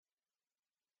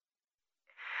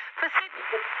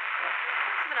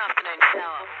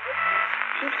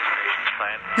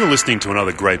You're listening to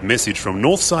another great message from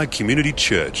Northside Community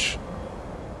Church.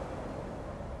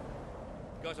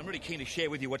 Guys, I'm really keen to share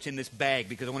with you what's in this bag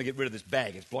because I want to get rid of this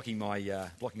bag. It's blocking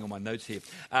all my notes here.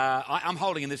 I'm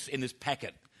holding in this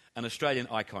packet an Australian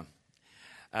icon.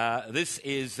 This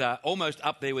is almost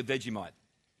up there with Vegemite,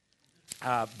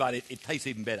 but it tastes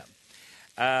even better.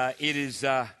 It is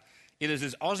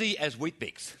as Aussie as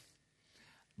Weet-Bix,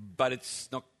 but it's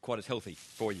not quite as healthy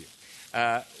for you.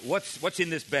 What's in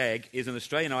this bag is an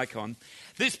Australian icon.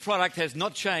 This product has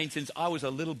not changed since I was a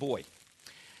little boy.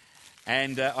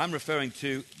 And I'm referring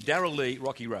to Darrell Lea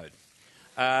Rocky Road.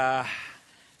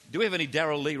 Do we have any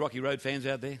Darrell Lea Rocky Road fans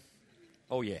out there?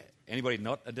 Oh, yeah. Anybody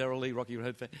not a Darrell Lea Rocky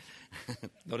Road fan?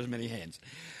 Not as many hands.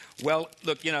 Well,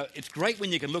 look, you know, it's great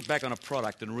when you can look back on a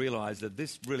product and realise that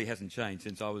this really hasn't changed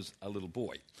since I was a little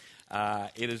boy.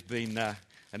 It has been...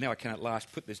 and now I can at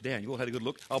last put this down. You all had a good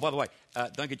look. Oh, by the way,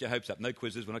 don't get your hopes up. No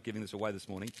quizzes. We're not giving this away this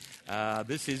morning.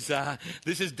 This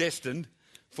is destined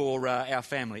for our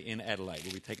family in Adelaide.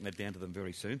 We'll be taking that down to them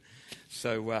very soon.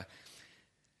 So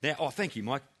now, thank you,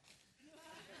 Mike.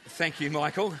 Thank you,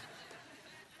 Michael.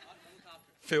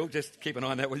 Phil, just keep an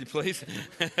eye on that, will you, please?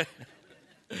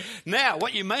 Now,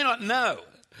 what you may not know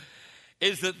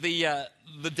is that the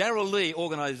Darrell Lea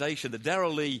organisation, the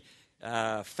Darrell Lea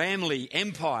family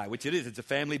empire, which it is, it's a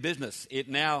family business. It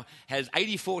now has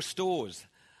 84 stores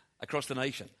across the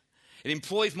nation. It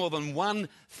employs more than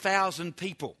 1,000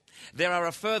 people. There are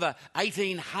a further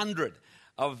 1,800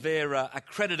 of their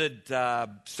accredited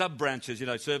sub-branches, you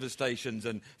know, service stations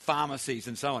and pharmacies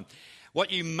and so on.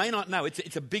 What you may not know,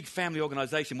 it's a big family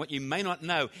organisation. What you may not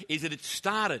know is that it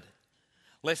started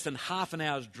less than half an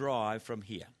hour's drive from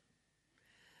here.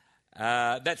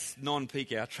 That's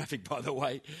non-peak hour traffic, by the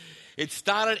way. It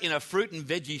started in a fruit and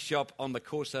veggie shop on the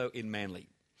Corso in Manly.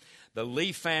 The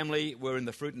Lea family were in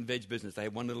the fruit and veg business. They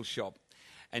had one little shop.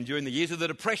 And during the years of the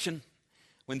Depression,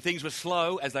 when things were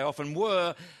slow, as they often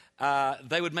were,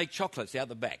 they would make chocolates out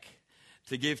the back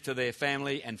to give to their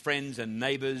family and friends and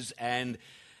neighbours. And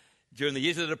during the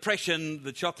years of the Depression,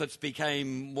 the chocolates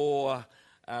became more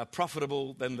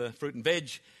profitable than the fruit and veg.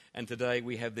 And today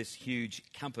we have this huge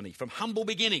company. From humble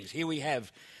beginnings, here we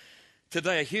have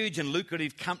today a huge and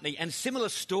lucrative company. And similar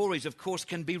stories, of course,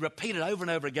 can be repeated over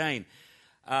and over again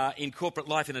in corporate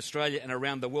life in Australia and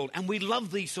around the world. And we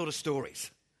love these sort of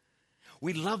stories.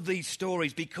 We love these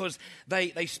stories because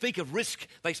they speak of risk,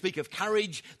 they speak of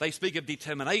courage, they speak of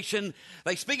determination,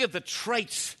 they speak of the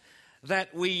traits that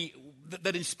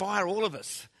inspire all of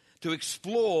us to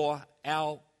explore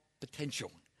our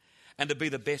potential and to be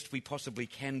the best we possibly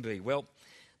can be. Well,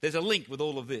 there's a link with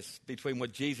all of this between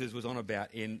what Jesus was on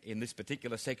about in this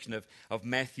particular section of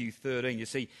Matthew 13. You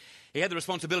see, he had the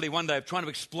responsibility one day of trying to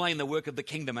explain the work of the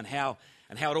kingdom and how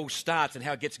it all starts and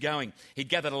how it gets going. He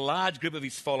gathered a large group of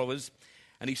his followers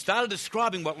and he started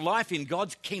describing what life in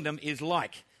God's kingdom is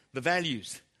like, the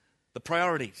values, the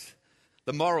priorities,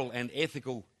 the moral and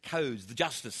ethical codes, the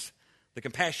justice, the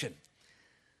compassion,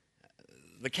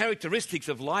 the characteristics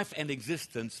of life and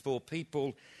existence for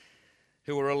people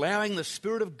who are allowing the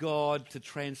Spirit of God to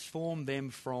transform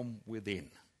them from within.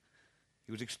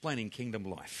 He was explaining kingdom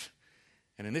life.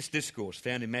 And in this discourse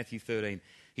found in Matthew 13,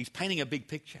 he's painting a big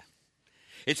picture.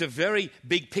 It's a very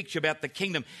big picture about the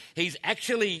kingdom. He's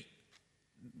actually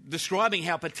describing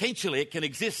how potentially it can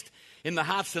exist in the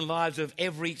hearts and lives of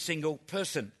every single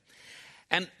person.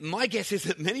 And my guess is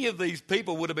that many of these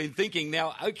people would have been thinking,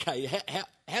 now, okay,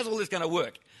 how's all this going to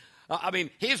work? I mean,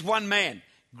 here's one man,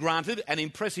 granted, an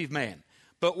impressive man,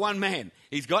 but one man.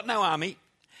 He's got no army.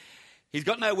 He's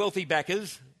got no wealthy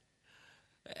backers.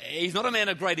 He's not a man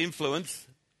of great influence.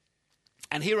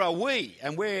 And here are we,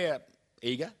 and we're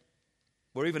eager.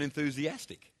 We're even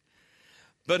enthusiastic.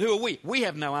 But who are we? We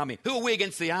have no army. Who are we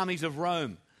against the armies of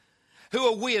Rome? Who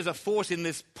are we as a force in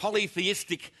this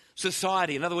polytheistic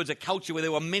society? In other words, a culture where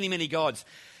there were many, many gods.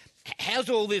 How's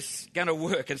all this going to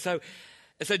work? And so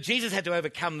Jesus had to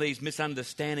overcome these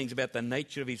misunderstandings about the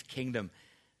nature of his kingdom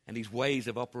and his ways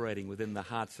of operating within the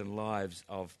hearts and lives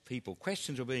of people.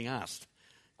 Questions were being asked.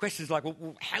 Questions like,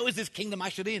 well, how is this kingdom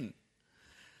ushered in?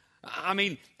 I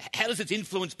mean, how does its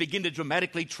influence begin to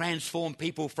dramatically transform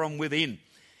people from within?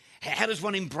 How does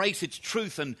one embrace its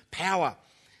truth and power?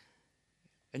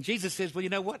 And Jesus says, well, you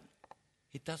know what?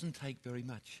 It doesn't take very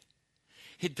much.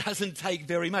 It doesn't take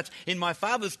very much. In my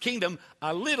Father's kingdom,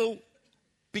 a little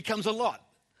becomes a lot.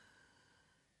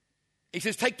 He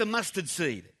says, take the mustard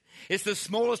seed. It's the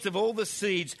smallest of all the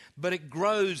seeds, but it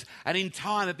grows, and in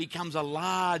time it becomes a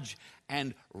large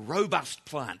and robust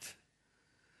plant.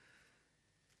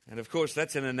 And of course,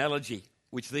 that's an analogy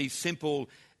which these simple,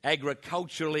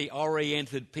 agriculturally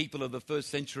oriented people of the first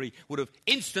century would have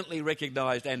instantly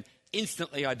recognized and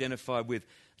instantly identified with.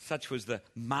 Such was the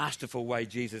masterful way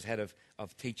Jesus had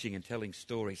of teaching and telling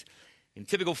stories. In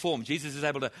typical form, Jesus is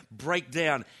able to break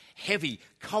down heavy,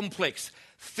 complex,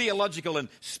 theological and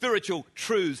spiritual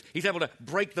truths. He's able to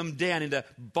break them down into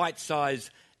bite-sized,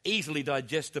 easily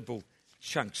digestible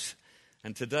chunks.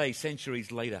 And today,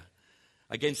 centuries later,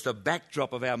 against the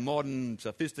backdrop of our modern,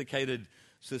 sophisticated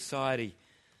society,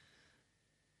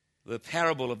 the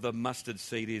parable of the mustard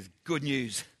seed is good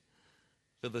news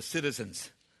for the citizens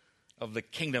of the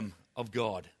kingdom of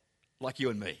God, like you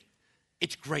and me.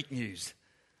 It's great news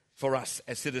for us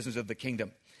as citizens of the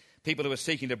kingdom, people who are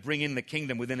seeking to bring in the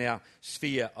kingdom within our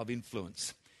sphere of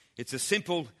influence. It's a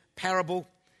simple parable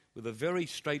with a very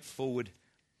straightforward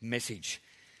message.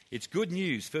 It's good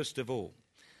news, first of all,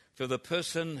 for the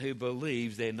person who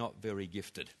believes they're not very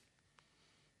gifted.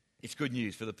 It's good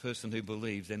news for the person who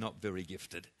believes they're not very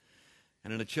gifted.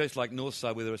 And in a church like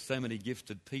Northside, where there are so many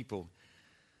gifted people,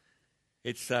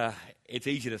 it's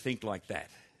easy to think like that.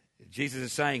 Jesus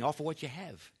is saying, offer what you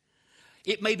have.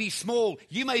 It may be small.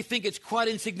 You may think it's quite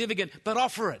insignificant, but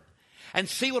offer it and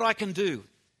see what I can do.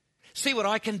 See what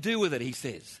I can do with it, he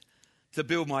says, to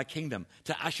build my kingdom,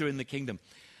 to usher in the kingdom.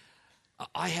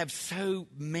 I have so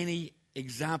many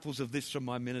examples of this from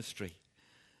my ministry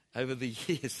over the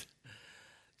years.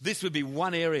 This would be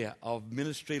one area of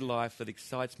ministry life that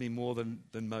excites me more than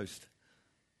most.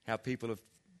 How people have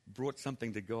brought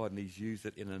something to God and he's used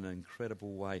it in an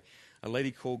incredible way. A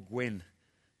lady called Gwen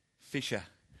Fisher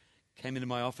came into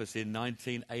my office in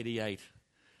 1988.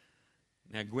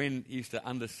 Now, Gwen used to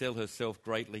undersell herself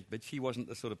greatly, but she wasn't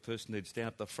the sort of person who'd stand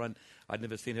up the front. I'd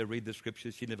never seen her read the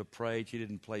scriptures. She never prayed. She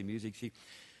didn't play music.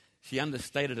 She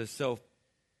understated herself,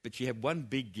 but she had one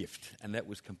big gift, and that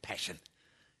was compassion.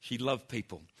 She loved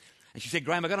people. And she said,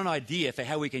 Graham, I've got an idea for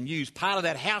how we can use part of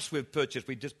that house we've purchased.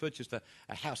 We just purchased a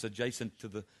house adjacent to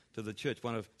the church,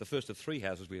 one of the first of 3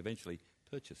 houses we eventually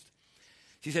purchased.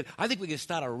 She said, I think we can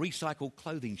start a recycled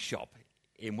clothing shop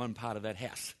in one part of that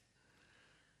house.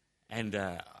 And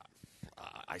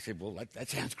I said, well, that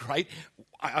sounds great.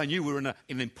 I knew we were in an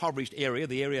impoverished area.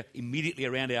 The area immediately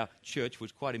around our church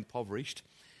was quite impoverished.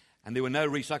 And there were no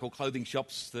recycled clothing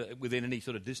shops within any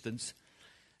sort of distance.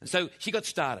 And so she got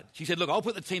started. She said, look, I'll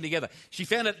put the team together. She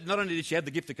found that not only did she have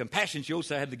the gift of compassion, she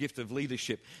also had the gift of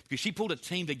leadership, because she pulled a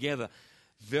team together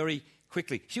very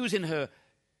quickly. She was in her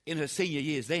senior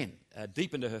years then,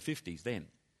 deep into her 50s then.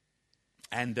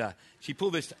 And she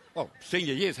pulled this,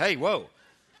 senior years, hey, whoa,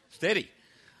 steady.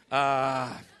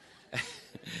 And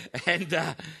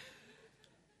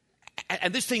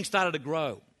this thing started to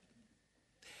grow.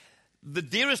 The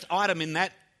dearest item in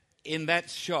that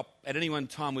shop at any one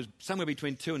time was somewhere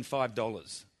between $2 and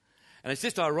 $5. And it's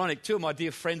just ironic, 2 of my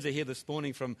dear friends are here this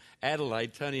morning from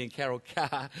Adelaide, Tony and Carol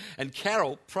Carr. And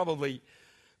Carol probably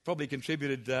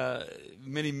contributed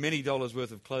many, many dollars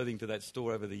worth of clothing to that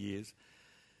store over the years.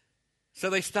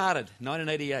 So they started,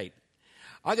 1988.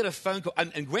 I got a phone call,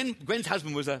 and Gwen's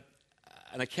husband was an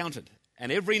accountant.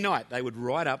 And every night they would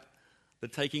write up the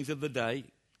takings of the day,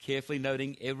 carefully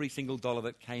noting every single dollar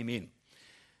that came in.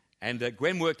 And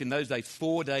Gwen worked in those days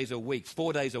 4 days a week,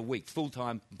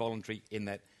 full-time voluntary in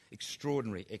that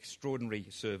extraordinary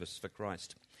service for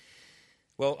Christ.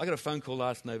 Well, I got a phone call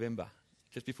last November,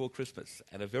 just before Christmas,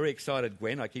 and a very excited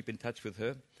Gwen, I keep in touch with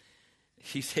her.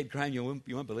 She said, Graham, you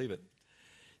won't believe it.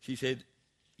 She said,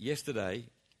 yesterday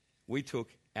we took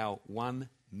our $1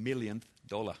 millionth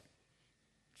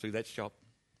through that shop.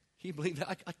 Can you believe that?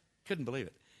 I couldn't believe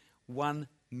it. $1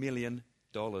 million.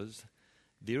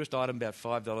 Dearest item, about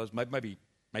 $5, maybe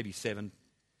 $7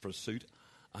 for a suit.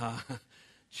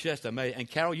 Just amazing. And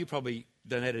Carol, you probably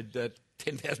donated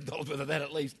 $10,000 worth of that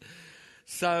at least.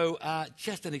 So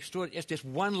just an extraordinary, just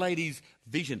one lady's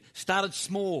vision. Started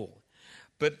small,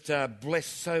 but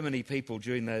blessed so many people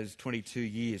during those 22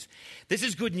 years. This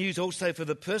is good news also for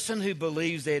the person who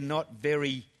believes they're not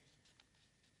very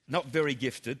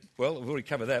gifted. Well, we've already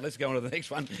covered that. Let's go on to the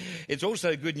next one. It's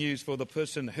also good news for the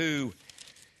person who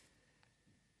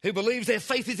believes their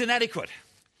faith is inadequate.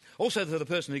 Also for the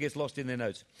person who gets lost in their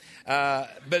notes.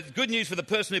 But good news for the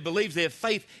person who believes their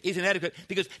faith is inadequate,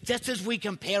 because just as we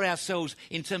compare ourselves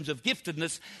in terms of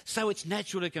giftedness, so it's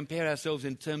natural to compare ourselves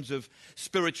in terms of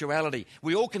spirituality.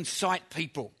 We all can cite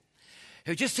people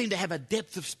who just seem to have a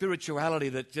depth of spirituality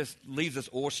that just leaves us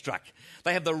awestruck.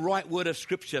 They have the right word of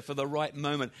Scripture for the right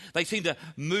moment. They seem to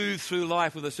move through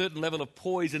life with a certain level of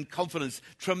poise and confidence,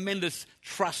 tremendous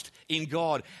trust in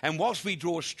God. And whilst we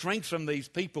draw strength from these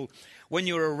people, when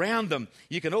you're around them,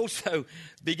 you can also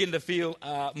begin to feel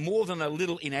more than a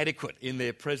little inadequate in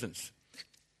their presence.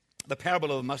 The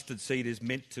parable of the mustard seed is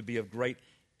meant to be of great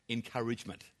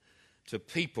encouragement to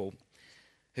people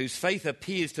whose faith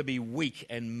appears to be weak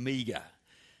and meagre.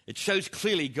 It shows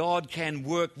clearly God can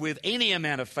work with any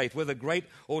amount of faith, whether great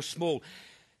or small.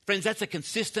 Friends, that's a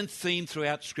consistent theme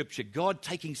throughout Scripture. God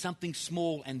taking something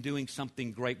small and doing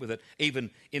something great with it, even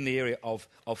in the area of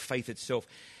faith itself.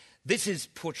 This is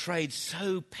portrayed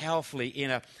so powerfully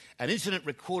in an incident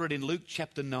recorded in Luke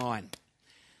chapter 9.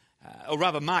 Or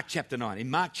rather, Mark chapter 9.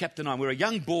 In Mark chapter 9, where a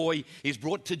young boy is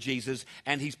brought to Jesus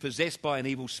and he's possessed by an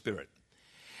evil spirit.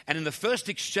 And in the first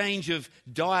exchange of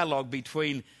dialogue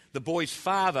between the boy's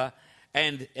father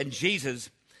and Jesus,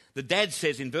 the dad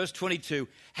says in verse 22,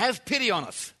 "Have pity on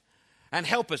us and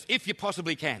help us if you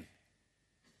possibly can."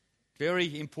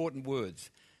 Very important words.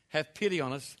 Have pity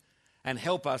on us and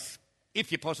help us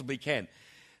if you possibly can.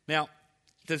 Now,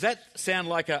 does that sound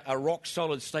like a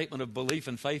rock-solid statement of belief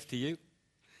and faith to you?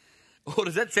 Or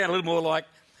does that sound a little more like,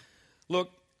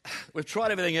 look, we've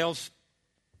tried everything else.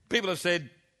 People have said,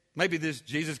 maybe this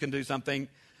Jesus can do something.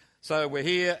 So we're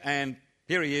here, and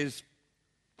here he is.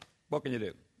 What can you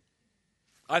do?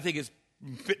 I think it's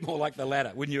a bit more like the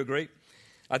latter. Wouldn't you agree?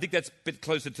 I think that's a bit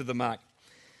closer to the mark.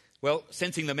 Well,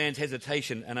 sensing the man's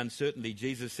hesitation and uncertainty,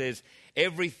 Jesus says,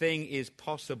 everything is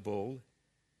possible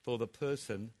for the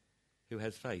person who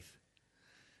has faith.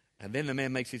 And then the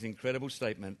man makes his incredible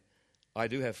statement, I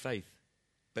do have faith,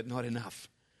 but not enough.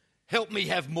 Help me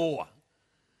have more.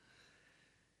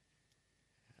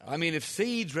 I mean, if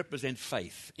seeds represent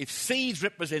faith,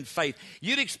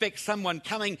 you'd expect someone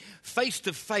coming face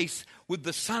to face with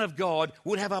the Son of God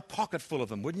would have a pocket full of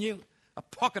them, wouldn't you? A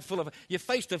pocket full of them. You're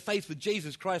face to face with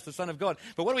Jesus Christ, the Son of God.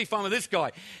 But what do we find with this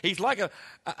guy? He's like a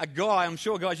guy, I'm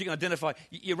sure guys you can identify.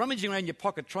 You're rummaging around your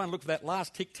pocket trying to look for that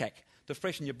last Tic Tac to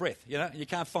freshen your breath, and you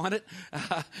can't find it.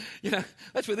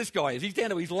 That's where this guy is. He's down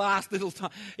to his last little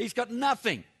time. He's got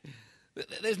nothing.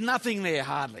 There's nothing there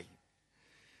hardly.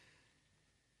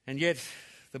 And yet,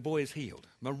 the boy is healed,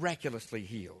 miraculously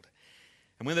healed.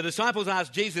 And when the disciples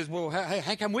asked Jesus, well,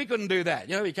 how come we couldn't do that?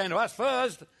 He came to us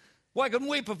first. Why couldn't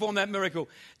we perform that miracle?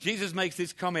 Jesus makes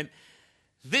this comment,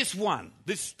 this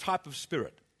type of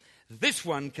spirit, this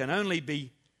one can only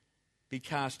be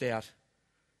cast out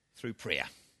through prayer.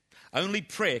 Only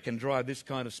prayer can drive this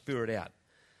kind of spirit out.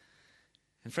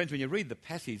 And friends, when you read the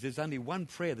passage, there's only one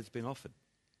prayer that's been offered.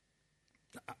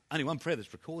 Only one prayer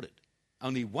that's recorded.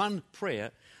 Only one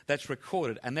prayer that's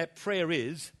recorded, and that prayer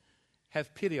is,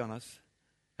 have pity on us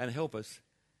and help us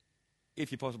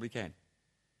if you possibly can.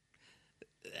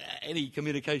 Any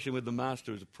communication with the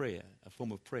Master is a prayer, a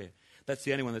form of prayer. That's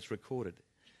the only one that's recorded.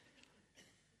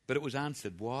 But it was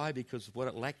answered. Why? Because what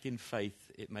it lacked in faith,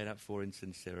 it made up for in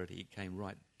sincerity. It came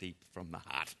right deep from the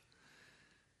heart.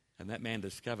 And that man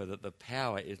discovered that the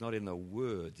power is not in the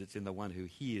words, it's in the one who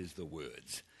hears the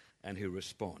words and who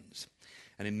responds.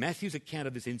 And in Matthew's account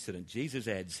of this incident, Jesus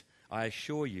adds, I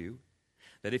assure you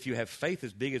that if you have faith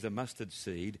as big as a mustard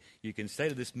seed, you can say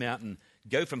to this mountain,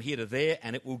 go from here to there,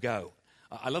 and it will go.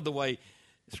 I love the way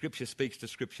Scripture speaks to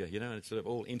Scripture, and it's sort of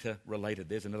all interrelated.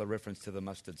 There's another reference to the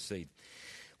mustard seed.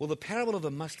 Well, the parable of the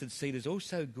mustard seed is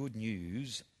also good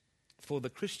news for the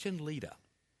Christian leader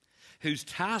whose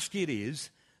task it is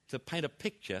to paint a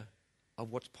picture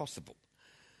of what's possible.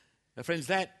 Now, friends,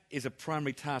 that is a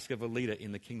primary task of a leader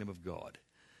in the kingdom of God.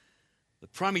 The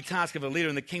primary task of a leader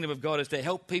in the kingdom of God is to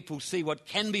help people see what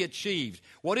can be achieved,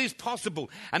 what is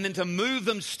possible, and then to move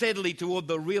them steadily toward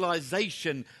the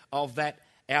realization of that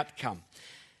outcome.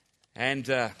 And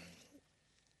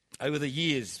over the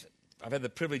years, I've had the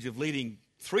privilege of leading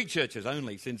 3 churches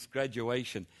only since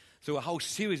graduation through a whole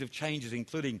series of changes,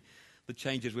 including the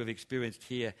changes we've experienced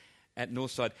here at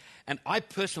Northside. And I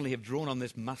personally have drawn on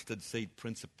this mustard seed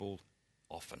principle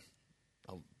often.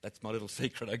 That's my little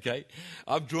secret, okay?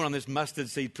 I've drawn on this mustard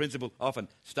seed principle often.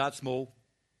 Start small.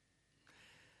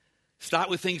 Start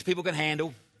with things people can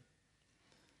handle.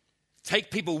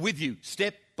 Take people with you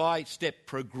step by step.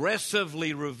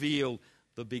 Progressively reveal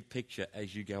the big picture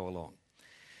as you go along.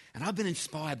 And I've been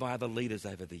inspired by other leaders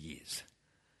over the years.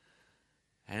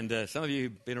 And some of you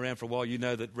who've been around for a while, you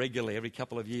know that regularly, every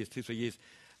couple of years, 2-3 years,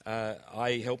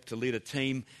 I help to lead a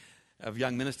team of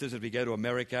young ministers as we go to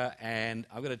America, and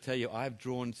I've got to tell you, I've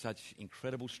drawn such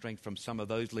incredible strength from some of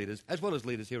those leaders, as well as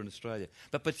leaders here in Australia,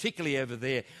 but particularly over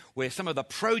there, where some of the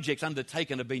projects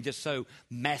undertaken have been just so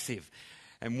massive.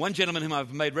 And one gentleman whom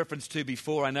I've made reference to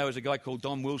before, I know, is a guy called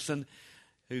Don Wilson,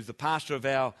 who's the pastor of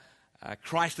our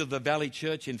Christ of the Valley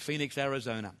Church in Phoenix,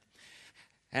 Arizona.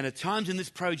 And at times in this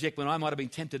project, when I might have been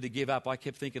tempted to give up, I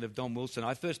kept thinking of Don Wilson.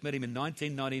 I first met him in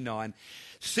 1999,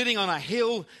 sitting on a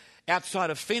hill outside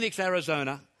of Phoenix,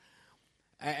 Arizona,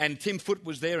 And Tim Foote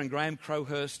was there and Graham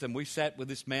Crowhurst, and we sat with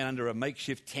this man under a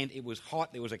makeshift tent. It was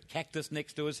hot. There was a cactus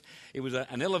next to us. It was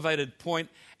an elevated point,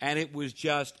 and it was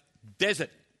just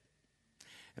desert.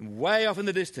 And way off in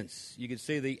the distance, you could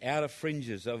see the outer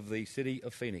fringes of the city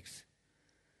of Phoenix.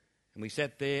 And we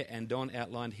sat there, and Don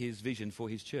outlined his vision for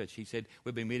his church. He said,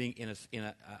 we've been meeting in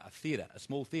a theatre, a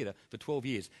small theatre, for 12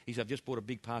 years. He said, I've just bought a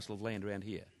big parcel of land around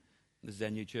here. This is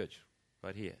our new church,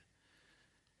 right here.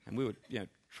 And we were,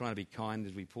 trying to be kind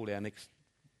as we pulled our next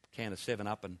can of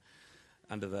 7-Up and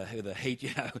under the heat,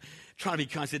 trying to be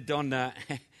kind. I said, Don,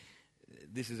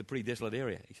 this is a pretty desolate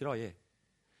area. He said, oh, yeah.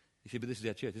 He said, but this is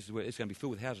our church. This is where it's going to be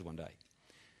filled with houses one day.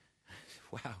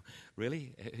 Wow,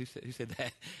 really? Who said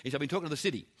that? He said, I've been talking to the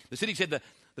city. The city said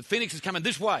the Phoenix is coming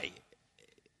this way.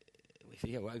 We said,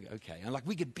 yeah, well, okay. And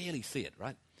we could barely see it,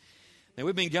 right? Now,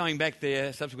 we've been going back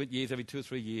there subsequent years, every 2 or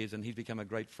 3 years, and he's become a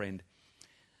great friend.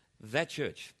 That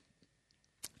church,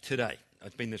 today,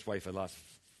 it's been this way for the last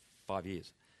 5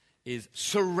 years, is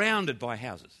surrounded by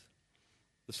houses.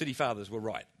 The city fathers were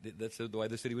right. That's the way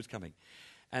the city was coming.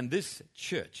 And this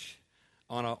church,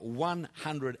 on a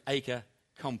 100-acre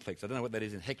complex, I don't know what that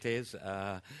is in hectares,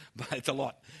 but it's a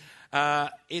lot.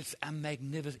 It's a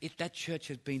magnificent... that church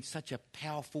has been such a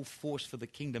powerful force for the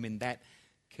kingdom in that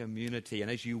community. And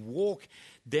as you walk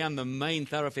down the main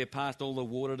thoroughfare past all the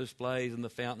water displays and the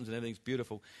fountains and everything's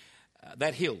beautiful,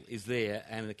 that hill is there,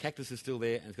 and the cactus is still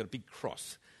there, and it's got a big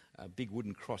cross. A big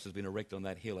wooden cross has been erected on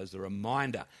that hill as a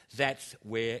reminder. That's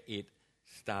where it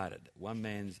started. One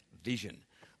man's vision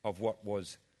of what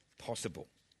was possible.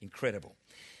 Incredible.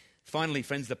 Finally,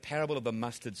 friends, the parable of the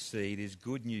mustard seed is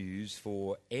good news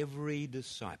for every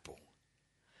disciple,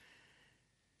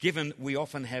 given we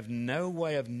often have no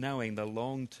way of knowing the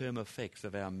long-term effects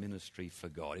of our ministry for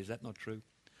God. Is that not true?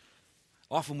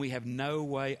 Often we have no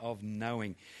way of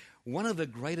knowing. One of the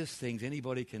greatest things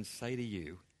anybody can say to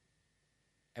you,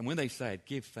 and when they say it,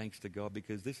 give thanks to God,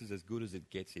 because this is as good as it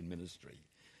gets in ministry.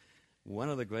 One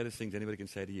of the greatest things anybody can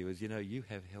say to you is, you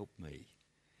have helped me.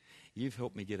 You've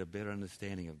helped me get a better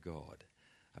understanding of God,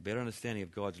 a better understanding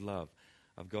of God's love,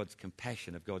 of God's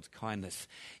compassion, of God's kindness.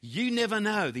 You never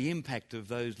know the impact of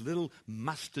those little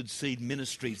mustard seed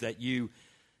ministries that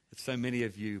so many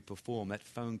of you perform, that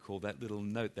phone call, that little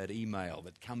note, that email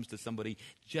that comes to somebody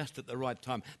just at the right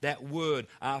time, that word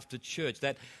after church,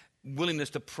 that willingness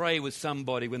to pray with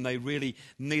somebody when they really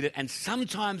need it. And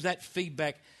sometimes that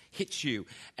feedback hits you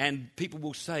and people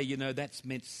will say, that's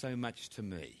meant so much to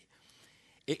me.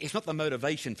 It's not the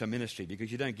motivation for ministry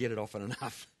because you don't get it often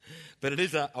enough, but it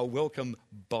is a welcome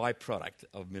byproduct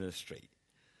of ministry.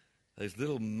 Those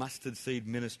little mustard seed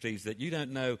ministries that you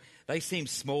don't know, they seem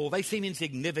small, they seem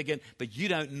insignificant, but you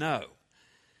don't know.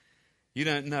 You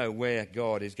don't know where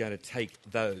God is going to take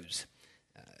those.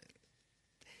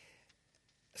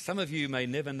 Some of you may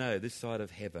never know this side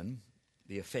of heaven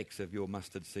the effects of your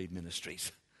mustard seed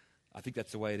ministries. I think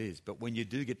that's the way it is. But when you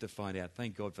do get to find out,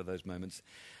 thank God for those moments.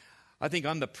 I think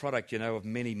I'm the product, of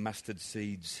many mustard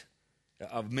seeds,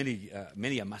 of many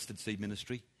a mustard seed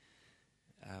ministry.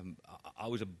 I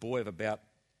was a boy of about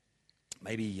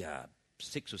maybe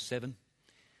 6 or 7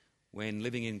 when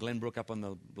living in Glenbrook up on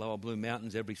the lower Blue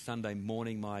Mountains. Every Sunday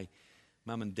morning my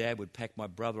mum and dad would pack my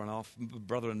brother and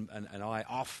I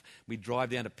off. We'd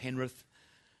drive down to Penrith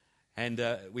and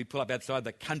we'd pull up outside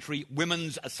the Country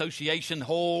Women's Association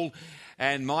Hall,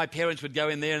 and my parents would go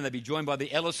in there and they'd be joined by the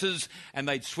Ellises, and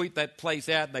they'd sweep that place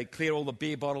out. They'd clear all the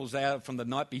beer bottles out from the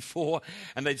night before,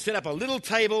 and they'd set up a little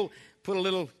table, put a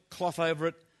little cloth over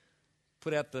it,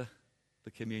 put out the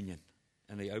communion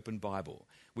and the open Bible.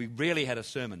 We rarely had a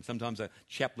sermon. Sometimes a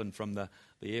chaplain from the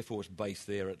Air Force base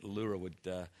there at Lura would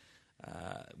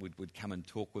come and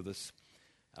talk with us,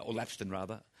 or Lapston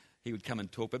rather. He would come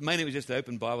and talk, but mainly it was just an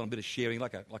open Bible and a bit of sharing,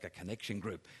 like a connection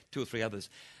group, 2 or 3 others.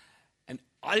 And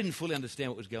I didn't fully understand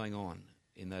what was going on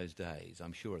in those days.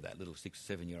 I'm sure of that, little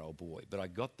 6 or 7-year-old boy. But I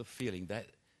got the feeling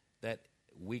that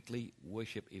weekly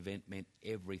worship event meant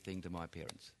everything to my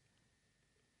parents.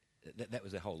 That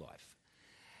was their whole life.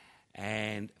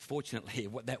 And fortunately,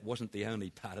 that wasn't the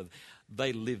only part of.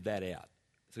 They lived that out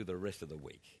through the rest of the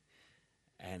week.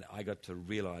 And I got to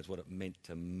realise what it meant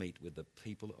to meet with the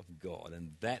people of God.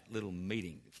 And that little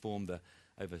meeting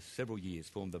over several years,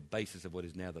 formed the basis of what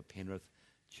is now the Penrith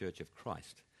Church of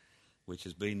Christ, which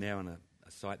has been now on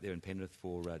a site there in Penrith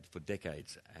for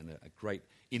decades, and a great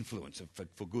influence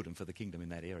for good and for the kingdom in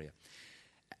that area.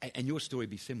 And your story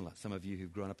be similar. Some of you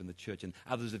who've grown up in the church, and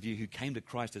others of you who came to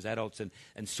Christ as adults and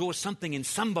saw something in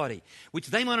somebody which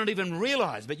they might not even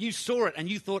realise, but you saw it and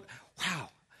you thought, wow,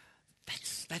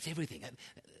 that's everything.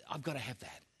 I've got to have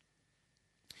that.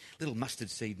 Little mustard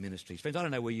seed ministries. Friends, I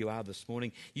don't know where you are this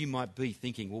morning. You might be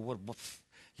thinking, well,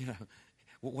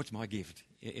 what's my gift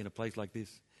in a place like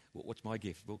this? What's my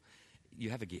gift? Well,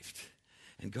 you have a gift.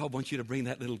 And God wants you to bring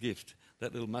that little gift,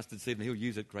 that little mustard seed, and he'll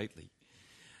use it greatly.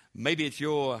 Maybe it's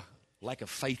your lack of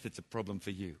faith that's a problem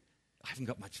for you. I haven't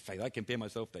got much faith. I compare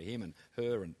myself to him and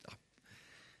her.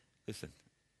 Listen,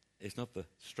 it's not the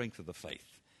strength of the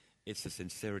faith. It's the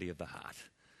sincerity of the heart.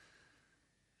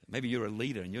 Maybe you're a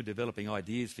leader and you're developing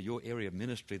ideas for your area of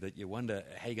ministry that you wonder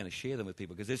how you're going to share them with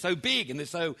people because they're so big and they're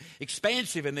so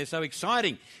expansive and they're so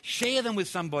exciting. Share them with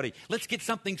somebody. Let's get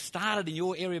something started in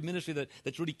your area of ministry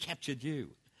that's really captured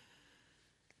you.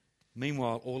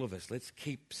 Meanwhile, all of us, let's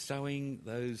keep sowing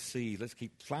those seeds. Let's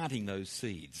keep planting those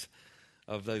seeds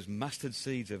of those mustard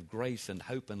seeds of grace and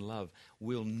hope and love.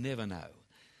 We'll never know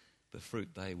the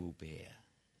fruit they will bear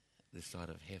this side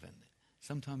of heaven.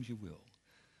 Sometimes you will.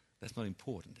 That's not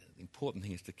important. The important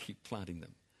thing is to keep planting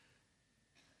them.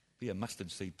 Be a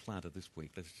mustard seed planter this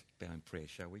week. Let's bow in prayer,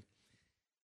 shall we?